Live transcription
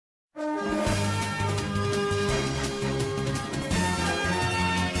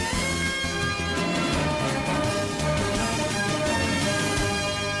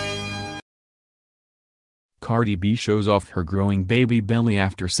Cardi B shows off her growing baby belly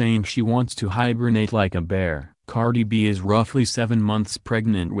after saying she wants to hibernate like a bear. Cardi B is roughly 7 months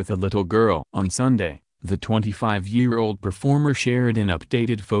pregnant with a little girl. On Sunday, the 25-year-old performer shared an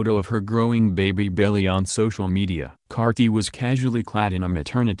updated photo of her growing baby belly on social media. Cardi was casually clad in a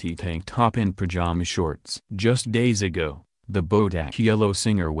maternity tank top and pajama shorts. Just days ago, the Bodak Yellow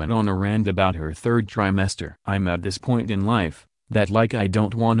singer went on a rant about her third trimester. "I'm at this point in life, that like I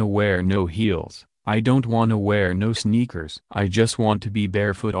don't wanna wear no heels, I don't wanna wear no sneakers. I just want to be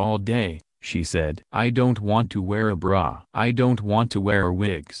barefoot all day," she said. "I don't want to wear a bra. I don't want to wear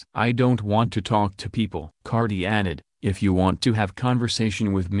wigs. I don't want to talk to people." Cardi added, "If you want to have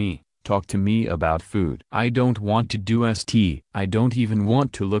conversation with me, talk to me about food. I don't want to do st. I don't even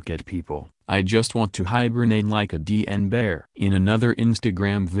want to look at people. I just want to hibernate like a DN bear." In another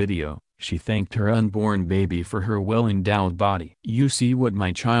Instagram video, she thanked her unborn baby for her well-endowed body. "You see what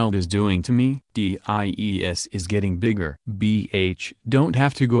my child is doing to me? This is getting bigger. BH don't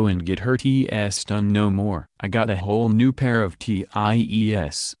have to go and get her TS done no more. I got a whole new pair of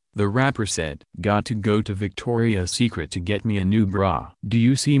TIES." The rapper said, "Got to go to Victoria's Secret to get me a new bra. Do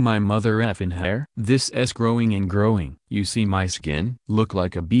you see my mother effin' hair? This S growing and growing. You see my skin? Look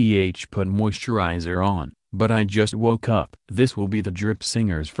like a BH put moisturizer on, but I just woke up." This will be the Drip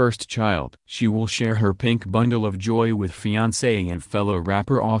singer's first child. She will share her pink bundle of joy with fiancé and fellow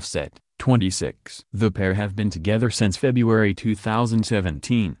rapper Offset, 26. The pair have been together since February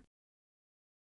 2017.